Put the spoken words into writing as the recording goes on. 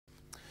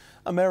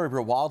A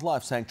Maryborough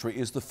Wildlife Sanctuary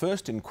is the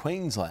first in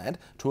Queensland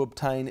to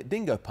obtain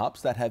dingo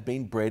pups that have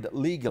been bred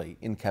legally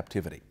in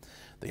captivity.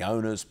 The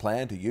owners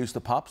plan to use the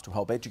pups to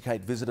help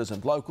educate visitors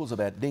and locals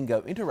about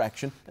dingo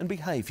interaction and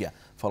behaviour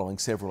following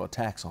several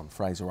attacks on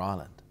Fraser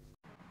Island.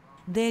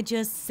 They're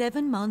just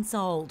 7 months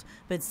old,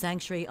 but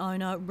sanctuary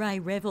owner Ray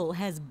Revel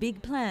has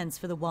big plans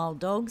for the wild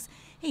dogs.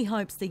 He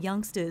hopes the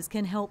youngsters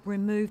can help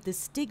remove the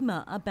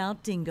stigma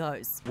about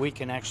dingoes. We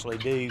can actually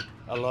do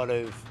a lot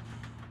of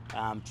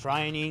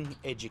training,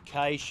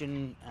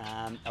 education,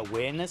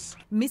 awareness.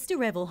 Mr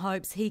Revel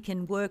hopes he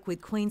can work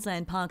with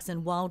Queensland Parks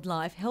and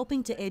Wildlife,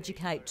 helping to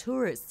educate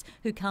tourists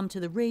who come to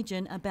the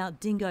region about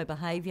dingo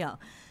behaviour,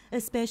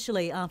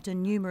 especially after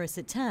numerous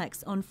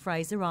attacks on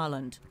Fraser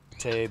Island.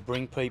 To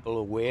bring people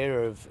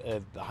aware of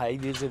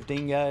behaviours of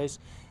dingoes,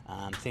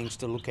 things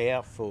to look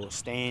out for,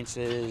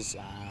 stances,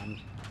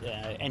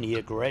 any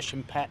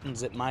aggression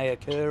patterns that may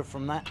occur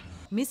from that.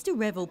 Mr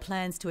Revel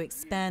plans to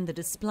expand the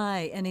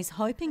display and is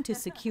hoping to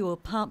secure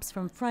pups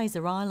from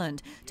Fraser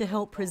Island to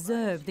help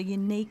preserve the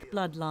unique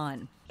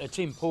bloodline. It's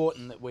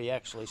important that we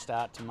actually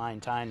start to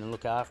maintain and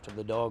look after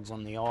the dogs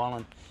on the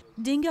island.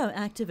 Dingo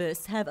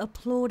activists have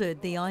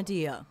applauded the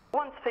idea.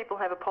 Once people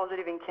have a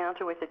positive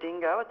encounter with a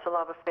dingo, it's a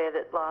love affair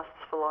that lasts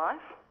for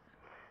life.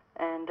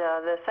 And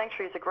the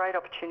sanctuary is a great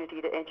opportunity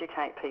to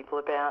educate people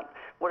about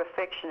what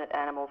affectionate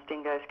animals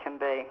dingoes can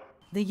be.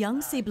 The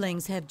young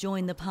siblings have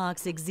joined the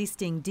park's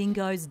existing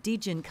dingoes,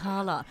 Didge and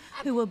Carla,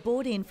 who were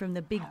brought in from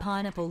the Big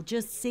Pineapple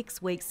just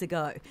 6 weeks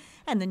ago.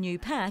 And the new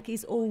pack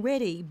is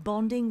already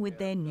bonding with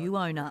their new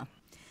owner.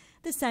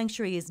 The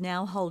sanctuary is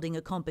now holding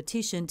a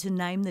competition to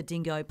name the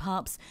dingo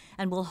pups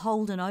and will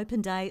hold an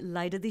open day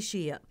later this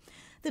year.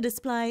 The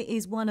display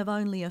is one of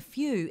only a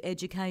few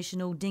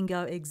educational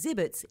dingo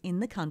exhibits in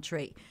the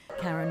country.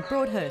 Karen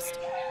Broadhurst,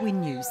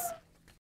 Win News.